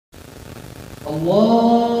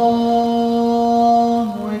الله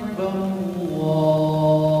أكبر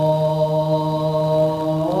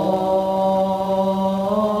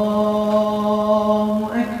الله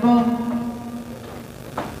أكبر.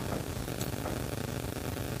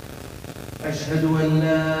 أشهد أن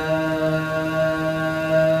لا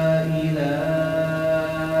إله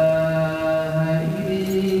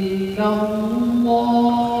إلا الله.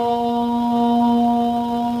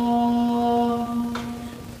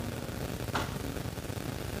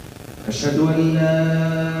 أشهد أن لا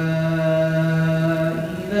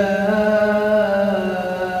إله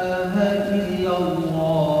إلا الله.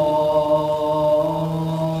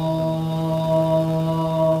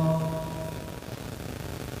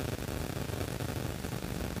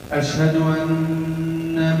 أشهد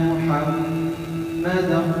أن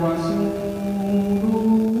محمدا رسول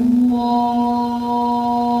الله.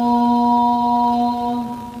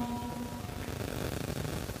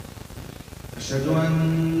 أشهد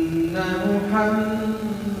أن محمدا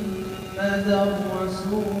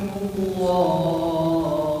رسول الله.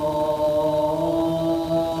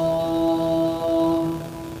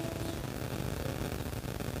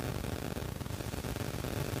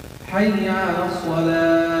 حي على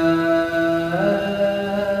الصلاة.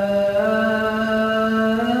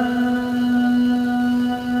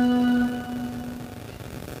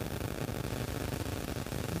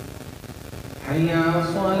 حي على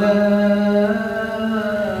الصلاة.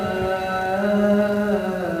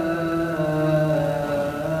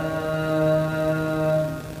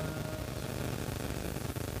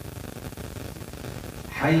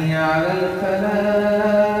 حي على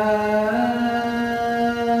الفلاح.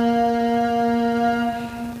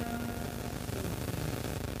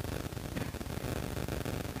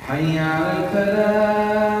 حي على الفلاح.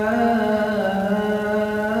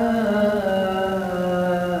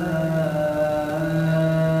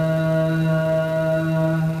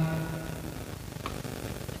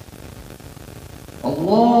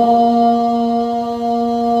 الله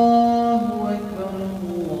أكبر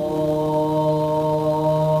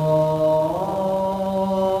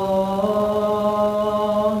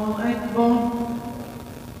الله أكبر.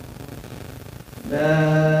 لا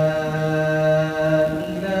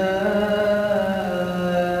إله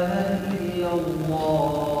إلا الله.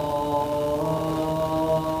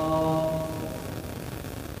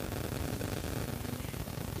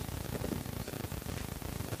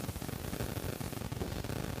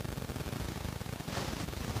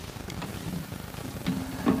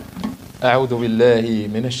 أعوذ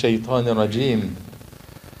بالله من الشيطان الرجيم.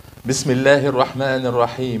 بسم الله الرحمن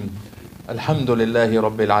الرحيم. الحمد لله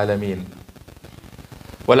رب العالمين،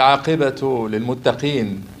 والعاقبة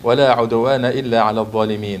للمتقين، ولا عدوان إلا على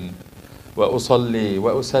الظالمين. وأصلي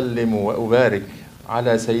وأسلم وأبارك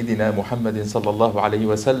على سيدنا محمد صلى الله عليه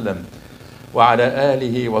وسلم وعلى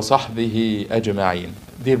آله وصحبه أجمعين.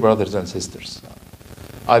 Dear brothers and sisters,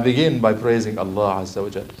 I begin by praising Allah Azza wa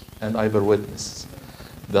Jal, and I bear witness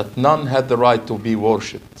that none had the right to be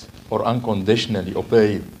worshipped or unconditionally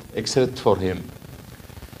obeyed except for Him.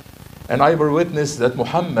 And I bear witness that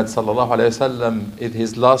Muhammad sallallahu alayhi wasallam is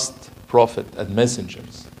His last prophet and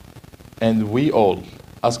messengers. And we all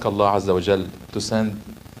ask Allah Azza wa Jal to send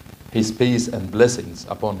His peace and blessings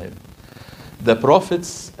upon Him, the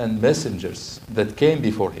prophets and messengers that came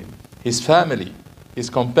before Him, His family, His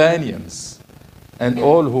companions, and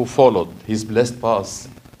all who followed His blessed path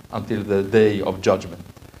until the day of judgment.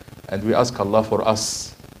 And we ask Allah for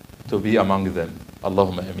us to be among them.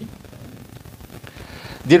 Allahumma ameen.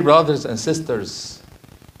 Dear brothers and sisters,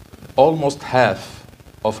 almost half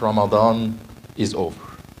of Ramadan is over.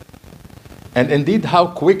 And indeed, how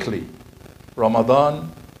quickly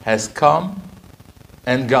Ramadan has come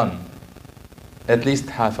and gone, at least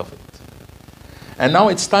half of it. And now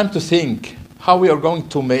it's time to think how we are going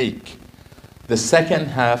to make the second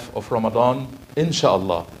half of Ramadan,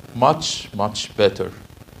 inshallah, much, much better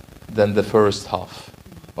than the first half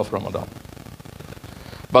of Ramadan.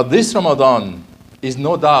 But this Ramadan is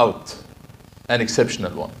no doubt an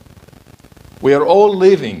exceptional one. We are all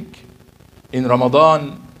living in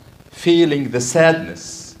Ramadan feeling the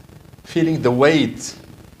sadness, feeling the weight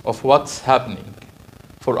of what's happening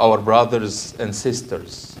for our brothers and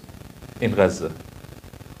sisters in Gaza.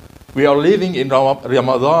 We are living in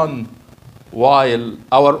Ramadan while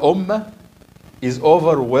our ummah is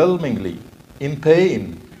overwhelmingly in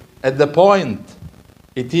pain at the point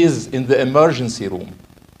it is in the emergency room.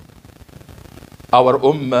 Our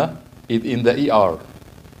ummah is in the ER.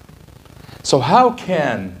 So how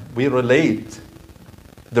can we relate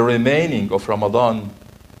the remaining of Ramadan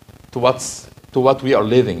to what we are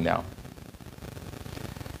living now?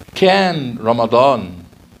 Can Ramadan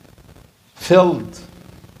filled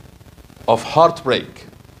of heartbreak,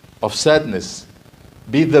 of sadness,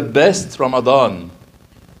 be the best Ramadan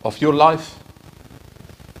of your life?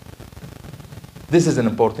 This is an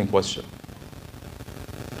important question.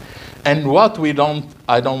 And what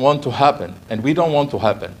I don't want to happen, and we don't want to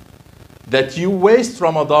happen, that you waste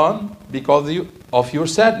Ramadan because of your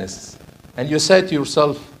sadness. And you say to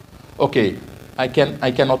yourself, okay, I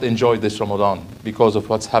cannot enjoy this Ramadan because of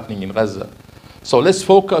what's happening in Gaza. So let's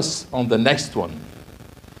focus on the next one.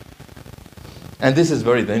 And this is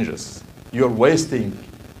very dangerous. You're wasting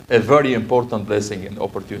a very important blessing and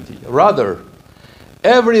opportunity. Rather,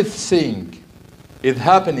 everything is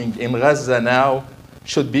happening in Gaza now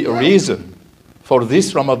should be a reason for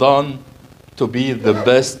this Ramadan to be the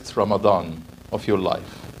best Ramadan of your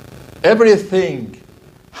life. Everything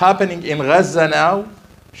happening in Gaza now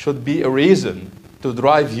should be a reason to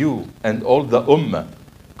drive you and all the Ummah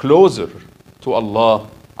closer to Allah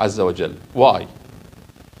Azza wa Jal. Why?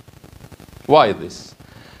 Why this?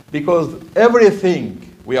 Because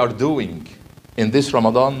everything we are doing in this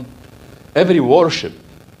Ramadan, every worship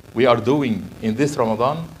we are doing in this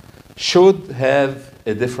Ramadan should have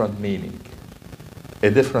a different meaning,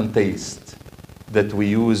 a different taste that we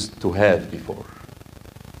used to have before.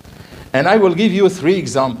 And I will give you 3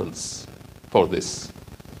 examples for this.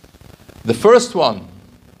 The first one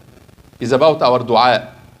is about our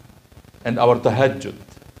dua and our tahajjud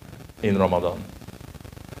in Ramadan.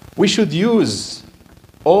 We should use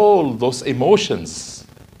all those emotions,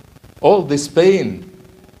 all this pain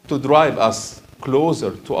to drive us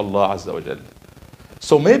closer to Allah Azza wa Jal.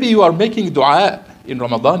 So maybe you are making dua in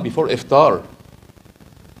Ramadan before iftar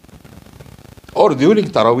or during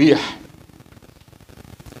Taraweeh,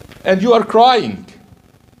 and you are crying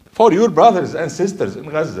for your brothers and sisters in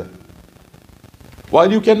Gaza,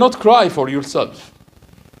 while you cannot cry for yourself.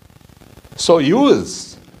 So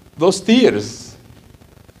use those tears,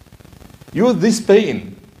 use this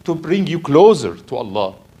pain to bring you closer to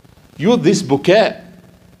Allah. Use this buka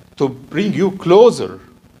to bring you closer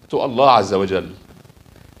to Allah Azza wa Jal.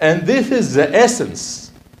 And this is the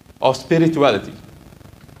essence of spirituality.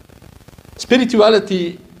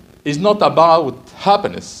 Spirituality is not about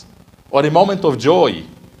happiness or a moment of joy,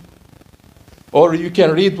 or you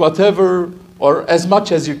can read whatever or as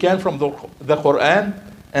much as you can from the Quran,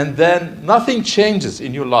 and then nothing changes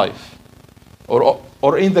in your life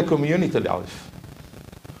or in the community life.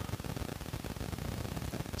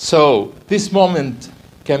 So this moment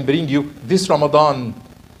can bring you, this Ramadan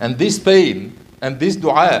and this pain and this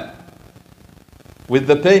dua with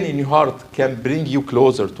the pain in your heart can bring you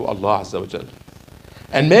closer to Allah Azza wa Jal.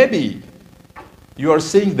 And maybe you are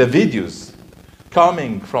seeing the videos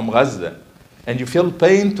coming from Gaza and you feel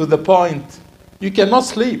pain to the point you cannot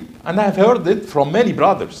sleep. And I have heard it from many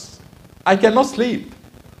brothers. I cannot sleep.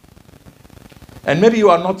 And maybe you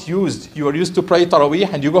are used to pray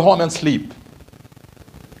Taraweeh and you go home and sleep.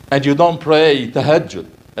 And you don't pray tahajjud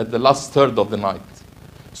at the last third of the night.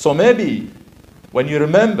 So maybe when you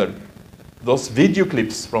remember those video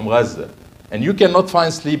clips from Gaza and you cannot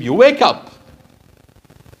find sleep, you wake up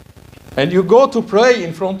and you go to pray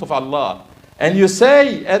in front of Allah. And you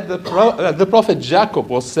say, as the Prophet Jacob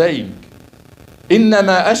was saying,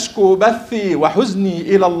 إنما أشكو بثي وحزني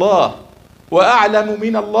إلى الله وأعلم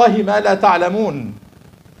من الله ما لا تعلمون.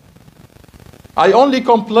 I only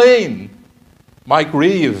complain my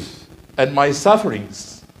grief and my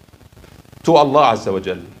sufferings to Allah Azza wa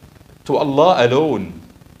Jal. To Allah alone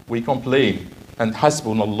we complain, and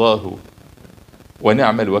حسبنا الله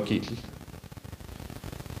ونعم الوكيل.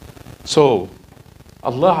 So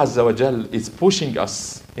Allah Azza wa Jal is pushing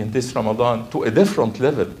us in this Ramadan to a different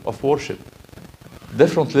level of worship,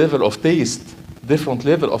 different level of taste, different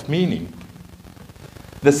level of meaning.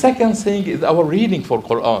 The second thing is our reading for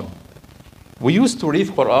Quran. We used to read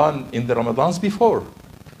Quran in the Ramadans before.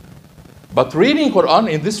 But reading Quran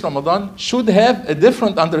in this Ramadan should have a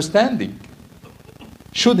different understanding,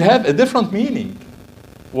 should have a different meaning.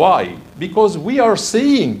 Why? Because we are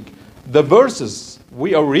seeing the verses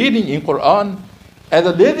we are reading in Quran as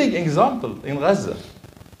a living example in Gaza.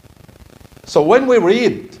 So when we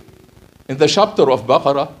read in the chapter of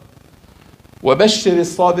Baqarah, وَبَشِّرِ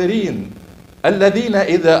الصَّابِرِينَ الَّذِينَ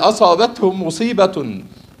إِذَا أَصَابَتْهُمْ مُصِيبَةٌ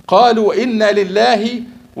قَالُوا إِنَّا لِلَّهِ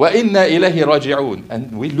وَإِنَّا إِلَيْهِ رَاجِعُونَ.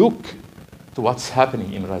 And we look to what's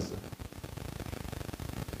happening in Gaza.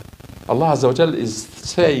 Allah Azza wa Jal is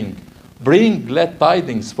saying, bring glad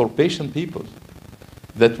tidings for patient people,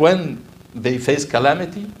 that when they face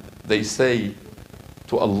calamity, they say,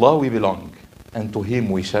 to Allah we belong, and to Him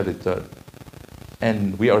we shall return.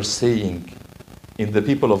 And we are seeing in the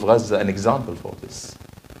people of Gaza an example for this.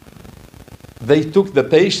 They took the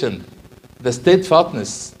patient the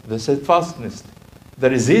steadfastness, the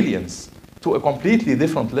resilience to a completely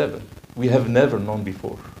different level we have never known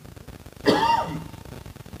before.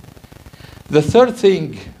 The third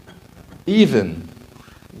thing, even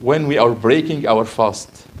when we are breaking our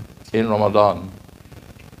fast in Ramadan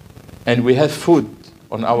and we have food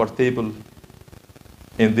on our table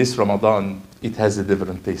in this Ramadan, it has a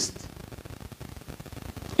different taste.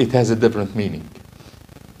 It has a different meaning.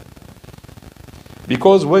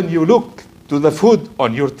 Because when you look to the food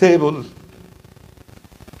on your table,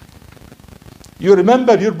 you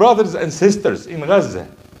remember your brothers and sisters in Gaza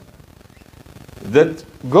that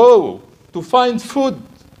go to find food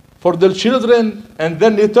for their children and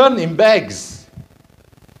then return in bags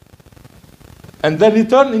and then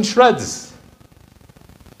return in shreds.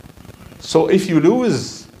 So if you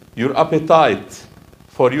lose your appetite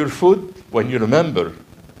for your food when you remember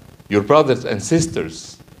your brothers and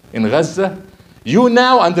sisters in Gaza, you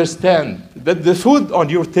now understand that the food on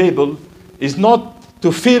your table is not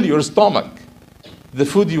to fill your stomach. The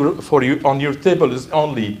food on your table is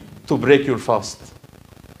only to break your fast.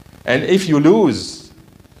 And if you lose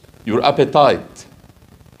your appetite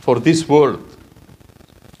for this world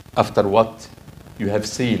after what you have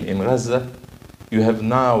seen in Gaza, you have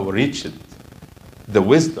now reached the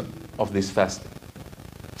wisdom of this fasting.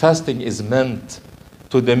 Fasting is meant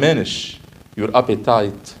to diminish your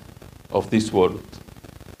appetite of this world.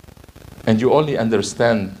 And you only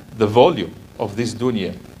understand the volume of this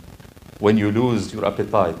dunya when you lose your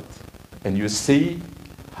appetite and you see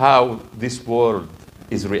how this world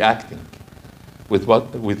is reacting with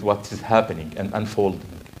what is happening and unfolding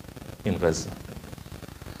in Gaza.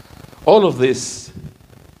 All of this,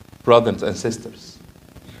 brothers and sisters,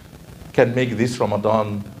 can make this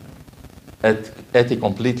Ramadan at a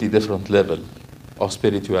completely different level of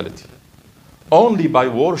spirituality. Only by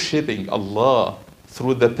worshipping Allah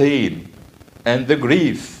through the pain and the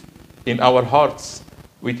grief in our hearts,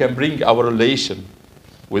 we can bring our relation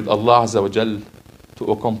with Allah Azza wa Jal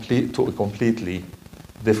to a completely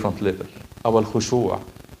different level. Our khushu',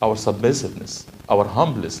 our submissiveness, our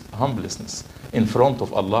humbleness in front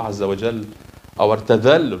of Allah Azza wa Jal, our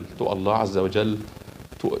tadallul to Allah Azza wa Jal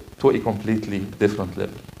to a completely different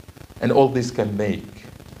level. And all this can make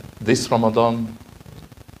this Ramadan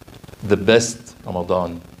the best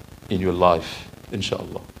Ramadan in your life,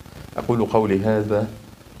 inshallah. أقول قولي هذا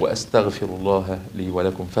وأستغفر الله لي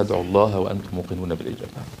ولكم فادعوا الله وأنتم موقنون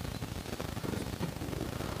بالإجابة.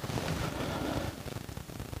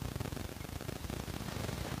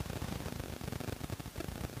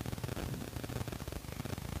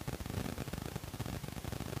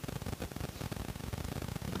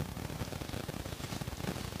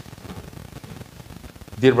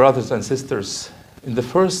 Dear brothers and sisters, in the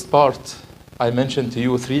first part, I mentioned to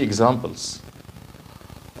you 3 examples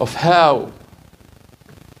of how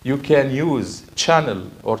you can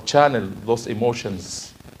channel those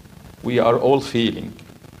emotions we are all feeling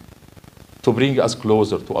to bring us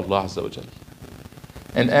closer to Allah Azza wa Jal.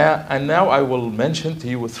 And now I will mention to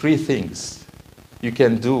you 3 things you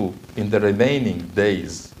can do in the remaining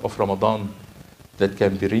days of Ramadan that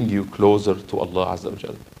can bring you closer to Allah Azza wa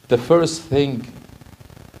Jal. The first thing,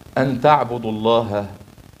 أن تعبد الله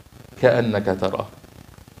كأنك تراه.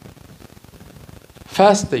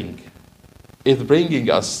 Fasting is bringing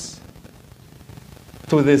us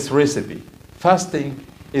to this recipe. Fasting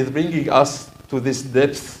is bringing us to this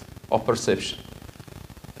depth of perception.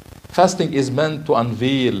 Fasting is meant to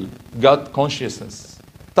unveil God consciousness,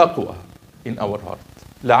 taqwa, in our heart.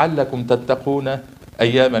 لعلكم تتقون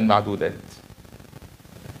أياما معدودات.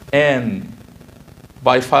 And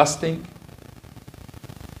by fasting,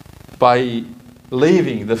 by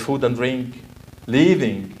leaving the food and drink,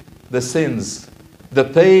 leaving the sins, the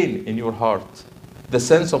pain in your heart, the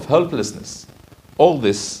sense of helplessness, all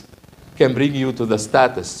this can bring you to the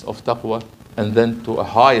status of taqwa and then to a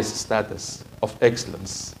highest status of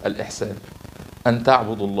excellence, al-ihsan. أن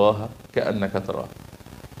تعبد الله كأنك تراه.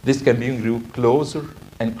 This can bring you closer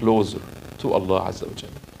and closer to Allah Azza wa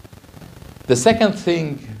Jalla. The second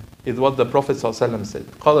thing is what the Prophet ﷺ said.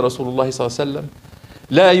 قال رسول الله صلى الله عليه وسلم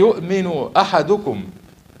لا يؤمن أحدكم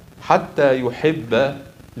حتى يحب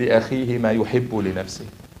لأخيه ما يحب لنفسه.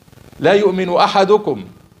 لا يؤمن أحدكم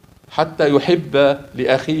حتى يحب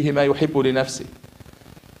لأخيه ما يحب لنفسه.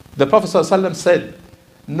 The Prophet ﷺ said,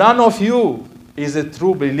 none of you is a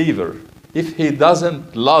true believer if he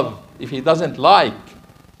doesn't like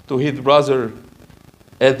to his brother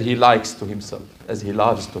as he likes to himself, as he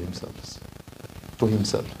loves to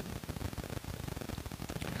himself.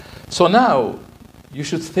 So now you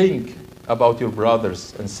should think about your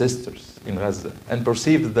brothers and sisters in Gaza and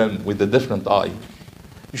perceive them with a different eye.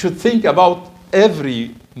 You should think about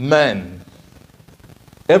every man,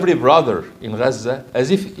 every brother in Gaza as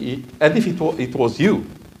if it was you.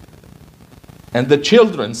 And the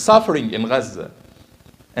children suffering in Gaza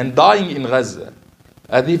and dying in Gaza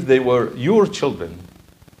as if they were your children.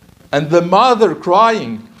 And the mother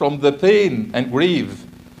crying from the pain and grief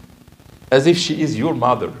as if she is your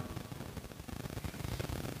mother.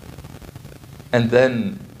 And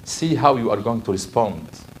then see how you are going to respond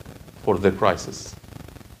for the crisis.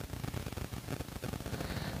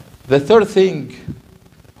 The third thing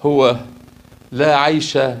هو لا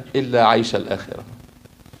عيش إلا عيش الآخرة.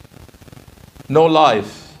 No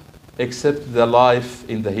life except the life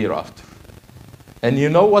in the hereafter. And you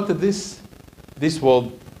know what this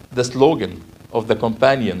was the slogan of the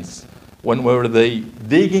companions when were they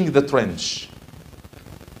digging the trench,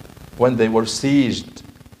 when they were sieged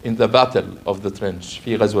in the battle of the trench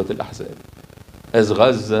في غزوة الأحزاب, as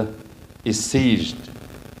Gaza is sieged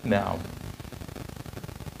now.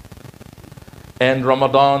 And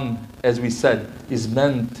Ramadan, as we said, is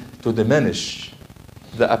meant to diminish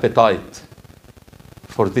the appetite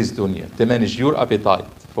for this dunya, diminish your appetite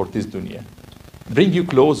for this dunya, bring you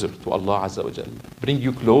closer to Allah Azza wa Jal, bring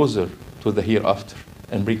you closer to the hereafter,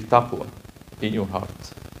 and bring taqwa in your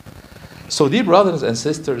heart. So, dear brothers and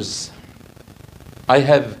sisters, I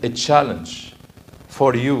have a challenge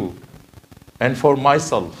for you and for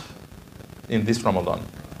myself in this Ramadan.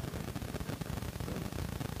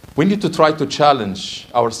 We need to try to challenge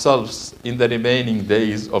ourselves in the remaining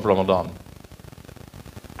days of Ramadan.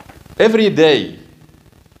 Every day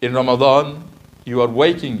in Ramadan, you are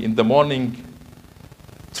waking in the morning,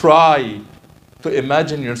 try to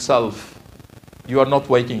imagine yourself. You are not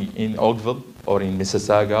waking in Oakville or in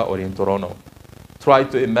Mississauga or in Toronto. Try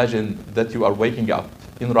to imagine that you are waking up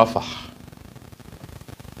in Rafah,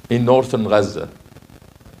 in northern Gaza,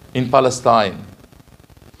 in Palestine.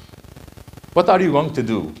 What are you going to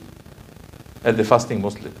do as the fasting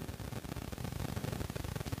Muslim?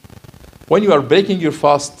 When you are breaking your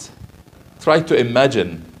fast, try to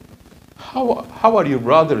imagine how are your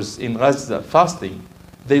brothers in Gaza fasting?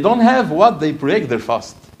 They don't have what they break their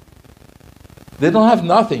fast. They don't have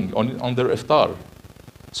nothing on their iftar.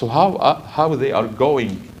 So how they are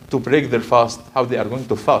going to break their fast, how they are going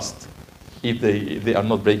to fast if they are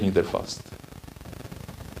not breaking their fast?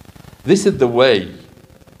 This is the way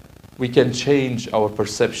we can change our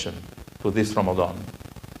perception to this Ramadan.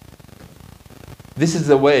 This is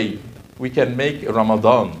the way we can make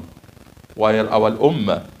Ramadan, while our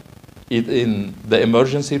ummah is in the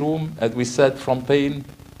emergency room, as we said, from pain,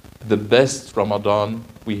 the best Ramadan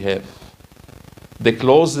we have. The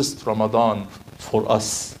closest Ramadan for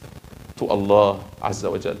us to Allah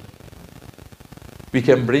Azza wa Jal. We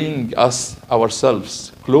can bring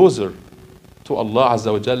ourselves closer to Allah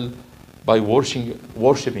Azza wa Jal by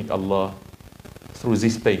worshiping Allah through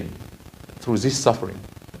this pain, through this suffering,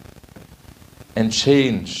 and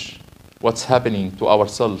change what's happening to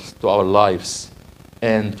ourselves, to our lives,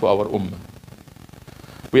 and to our ummah.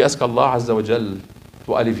 We ask Allah Azza wa Jal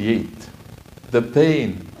to alleviate the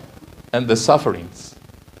pain and the sufferings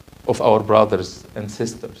of our brothers and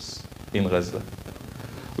sisters in Gaza.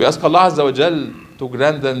 We ask Allah Azza wa Jal to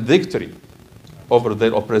grant them victory over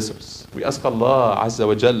their oppressors. We ask Allah Azza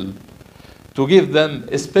wa Jal to give them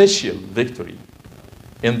a special victory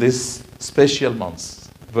in this special months,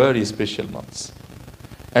 very special months.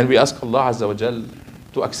 And we ask Allah Azza wa Jal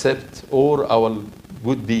to accept all our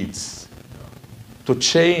good deeds, to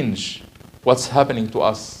change what's happening to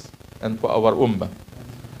us and to our ummah,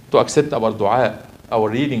 to accept our dua, our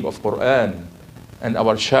reading of Quran, and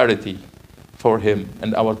our charity for him,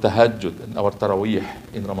 and our tahajjud and our taraweeh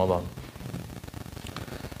in Ramadan.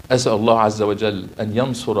 أسأل الله عز وجل أن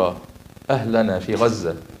ينصر أهلنا في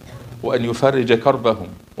غزة وأن يفرج كربهم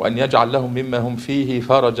وأن يجعل لهم مما هم فيه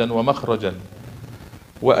فرجا ومخرجا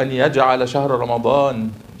وأن يجعل شهر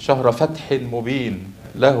رمضان شهر فتح مبين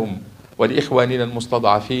لهم ولإخواننا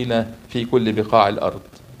المستضعفين في كل بقاع الأرض.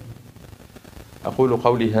 أقول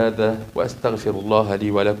قولي هذا وأستغفر الله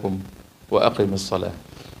لي ولكم وأقم الصلاة.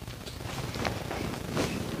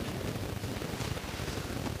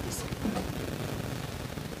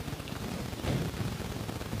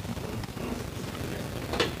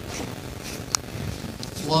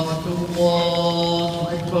 الله أكبر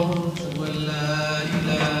الله أكبر